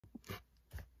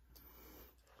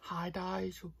Hi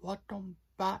guys, welcome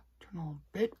back to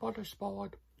Big Brother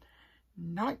Sport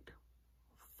night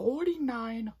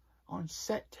 49 on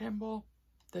September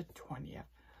the 20th.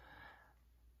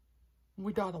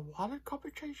 We got a lot of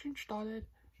conversation started.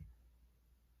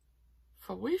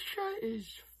 Felicia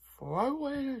is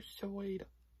throwing Saweetie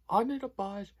under the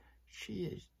bus. She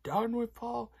is done with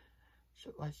her.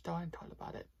 So let's start and talk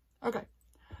about it. Okay,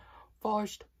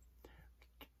 first,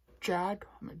 Jared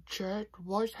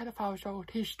was head of household.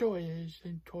 He still is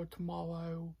until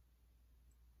tomorrow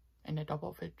in the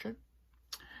double eviction.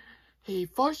 He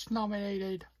first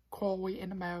nominated Corey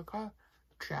in America.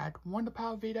 Jared won the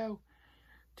power veto.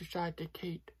 Decided to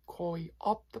keep Corey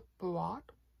up the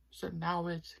block. So now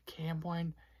it's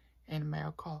Cameron in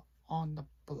America on the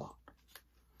block.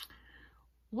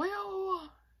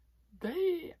 Well,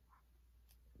 it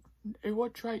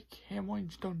looks like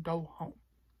Cameron's gonna go home.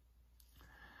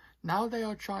 Now they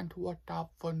are trying to work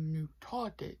out for new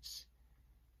targets.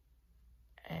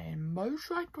 And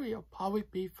most likely it'll probably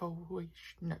be for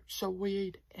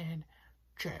Saweetie and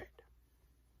Jared.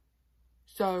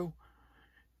 So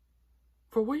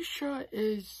Felicia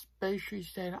is basically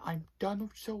saying, I'm done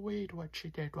with Saweetie, what she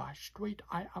did last week.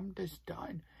 I'm just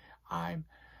done.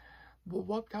 We'll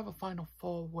work to have a final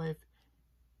four with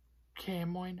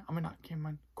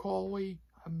Corey,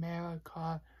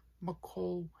 America,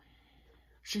 McCall.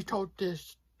 She told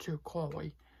this to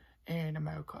Corey in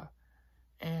America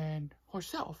and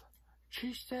herself.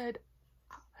 She said,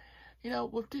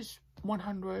 with this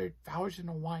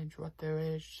 100,000 wines what there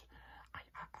is,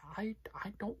 I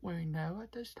don't really know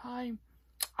at this time.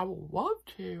 I would love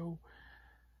to,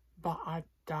 but I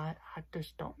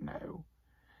just don't know.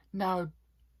 Now,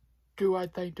 do I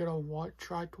think that I'll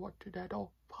try to work together?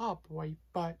 Probably,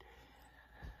 but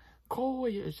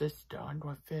Corey is just done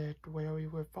with it, really,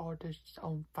 with all this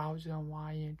 1,000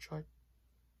 wines what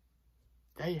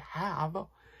they have.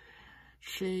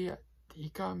 He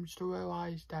comes to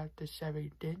realize that I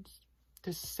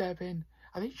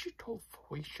think she told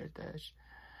Felicia this.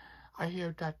 I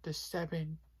hear that the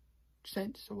 7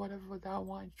 cents or whatever that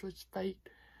wine was fake.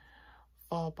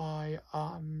 Followed by,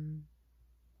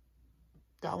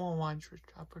 that one wine was,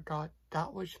 I forgot,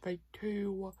 that was fake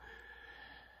too.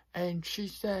 And she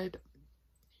said,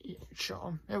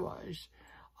 sure, it was.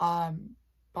 But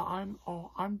I'm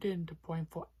getting the blame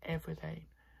for everything.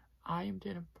 I am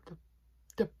getting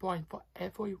the blame for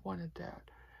every one of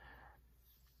that.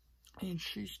 And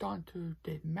she's starting to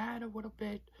get mad a little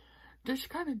bit. This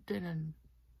kind of didn't.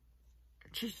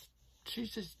 She's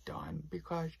just done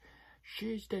because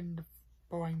she's getting the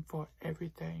blame for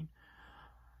everything.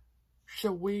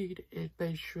 Saweetie is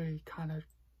basically kind of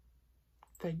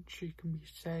thinks she can be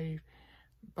saved,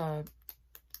 but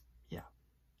yeah.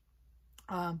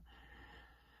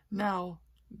 Now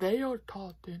they are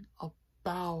talking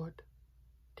about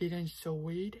getting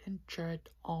Saweetie and Jared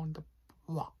on the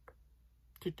block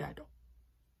together.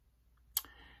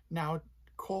 Now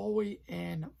Corey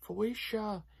and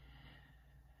Felicia,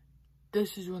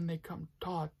 this is when they come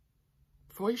talk.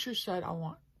 Felicia said, I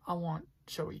want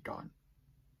Saweetie gone.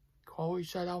 Corey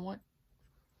said, I want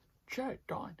Jared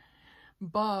gone.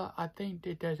 But I think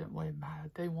it doesn't really matter.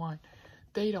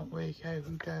 They don't really care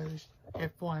who goes,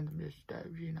 if one of them just goes,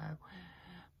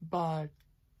 But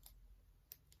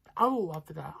I will love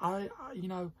for that. I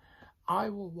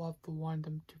will love for one of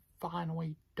them to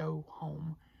finally go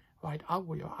home. Right? I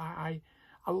will. I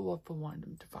would love for one of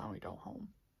them to finally go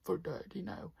home for good,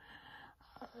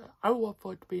 I would love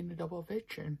for it to be in the double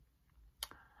eviction.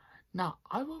 Now,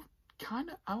 it'll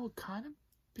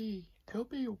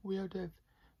be weird if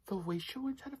Felicia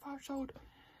went to the household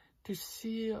to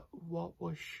see what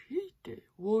will she do.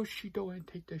 Will she go and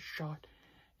take the shot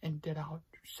and get out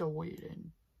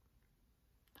Saweetie?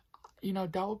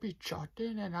 That would be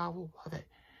shocking and I will love it.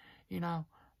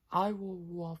 I will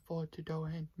love for her to go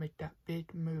and make that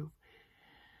big move.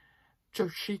 So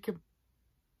she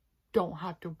don't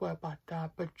have to worry about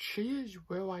that. But she is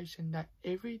realizing that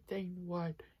everything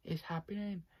what is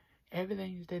happening,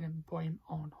 everything is getting blame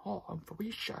on her, on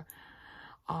Felicia.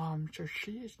 So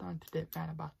she is starting to get mad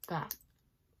about that.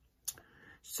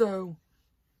 So,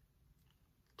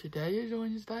 today is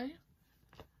Wednesday.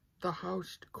 The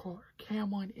house,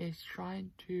 Cameron is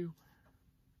trying to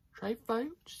trade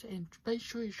votes and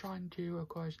basically trying to, of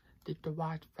course, get the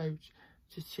right votes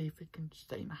to see if it can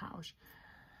stay in the house.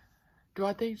 Do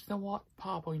I think it's gonna work?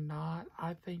 Probably not.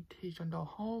 I think he's gonna go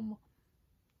home,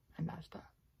 and that's that.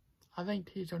 I think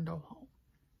he's gonna go home.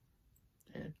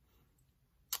 And,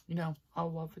 I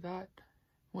would love for that,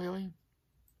 really.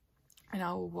 And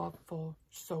I would love for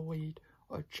Saweetie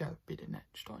or Jared be the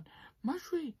next one.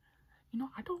 Mostly,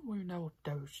 I don't really know if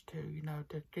those two,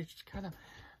 it's kind of,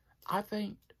 I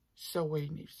think Zoe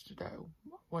needs to know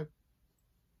what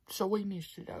Zoe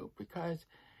needs to know, because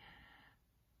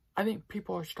I think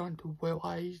people are starting to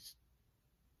realize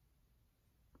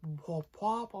her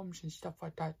problems and stuff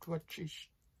like that, what she's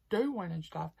doing and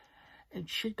stuff. And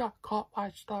she got caught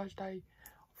last Thursday,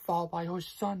 followed by her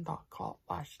son got caught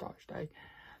last Thursday.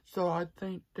 So I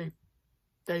think they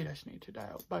just need to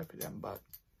know, both of them, but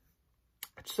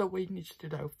Zoe needs to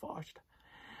know first.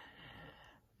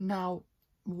 Now,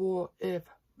 what if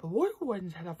Blue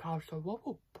wins head of household? What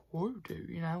will Blue do,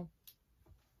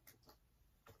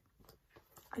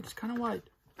 It's kind of like,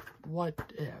 what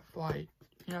if, like,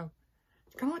 it's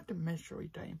kind of like the mystery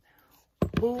game.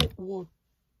 Who will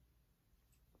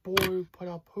Blue put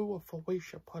up? Who will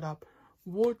Felicia put up?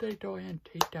 Would they go ahead and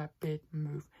take that big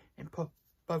move and put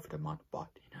both of them on the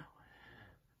block,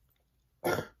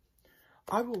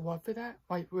 I would love for that.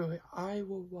 Like, really, I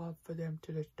would love for them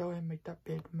to just go ahead and make that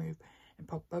big move and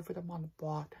put both of them on the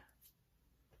block.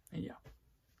 And yeah,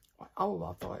 I would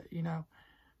love for it,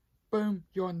 Boom,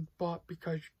 you're on the block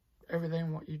because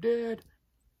everything what you did,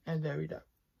 and there we go.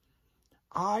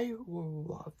 I would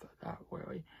love for that,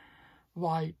 really.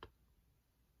 Like,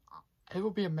 it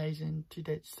would be amazing to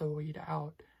get Zoe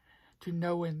out, to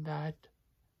knowing that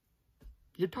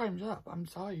your time's up. I'm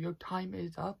sorry, your time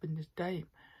is up in this game.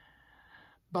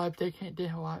 But if they can't get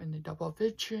her out in the double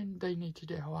eviction, they need to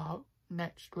get her out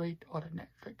next week or the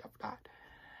next week of that.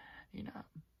 Who knows?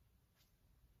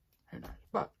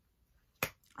 But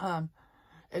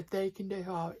if they can get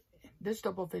her out in this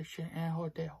double eviction and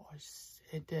her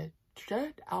get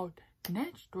straight out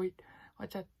next week,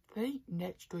 which I think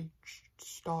next week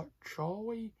start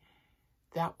Charlie,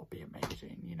 that will be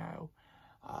amazing,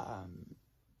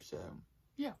 So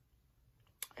yeah,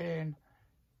 and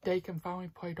they can finally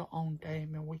play their own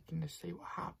game, and we can just see what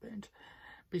happens.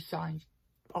 Besides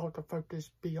all the focus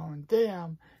be on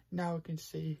them, now we can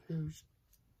see who's,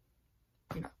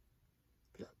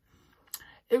 So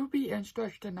it would be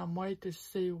interesting. I'm waiting to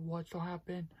see what's going to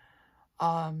happen.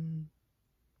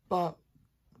 But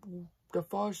the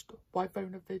first white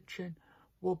vote eviction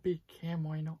will be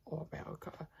Cameron or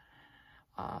America.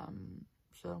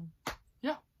 So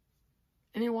yeah.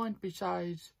 Anyone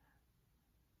besides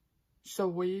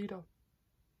Zoe,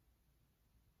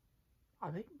 I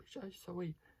think besides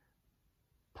Zoe,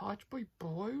 possibly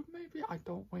Blue, maybe? I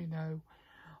don't really know.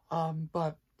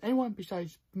 But anyone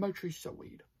besides mostly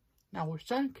Zoe. Now, her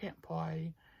son can't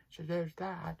play, so there's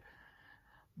that.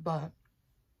 But,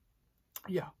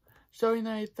 yeah. So,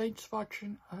 anyway, thanks for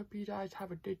watching. I hope you guys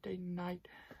have a good day tonight.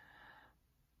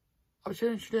 I was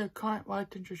going to do a comment,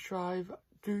 like, and subscribe.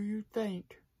 Do you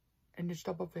think, in this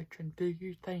double eviction, do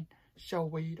you think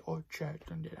Zoe or Church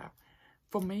can do that?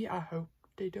 For me, I hope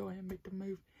they do and make the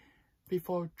move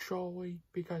before Charlie,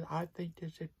 because I think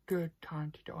it's a good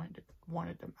time to do one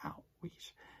of them out,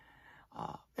 please.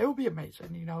 It will be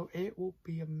amazing, it will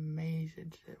be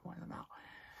amazing to get one of them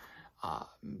out.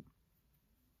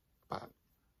 But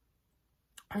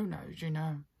who knows,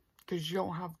 because you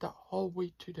don't have the whole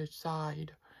week to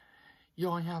decide. You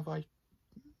only have like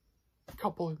a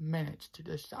couple of minutes to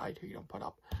decide who you don't put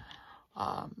up.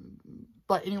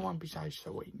 But anyone besides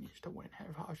Zoe needs to win head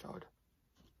of household.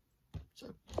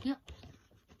 So yeah.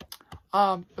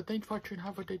 But thanks for watching.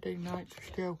 Have a good day, night.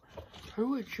 Still,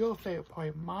 who is your favorite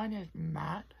player? Mine is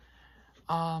Matt.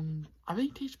 I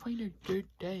think he's playing a good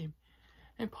game.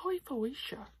 And probably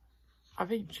Felicia. I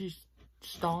think she's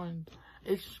starting.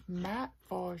 It's Matt,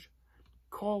 Foz,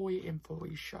 Corey, and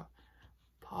Felicia.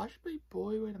 Possibly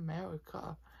Blue in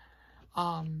America.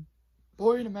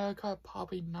 Blue in America,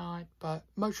 probably not, but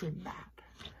mostly Matt.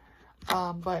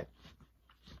 But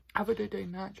have a good day,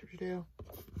 night. Still.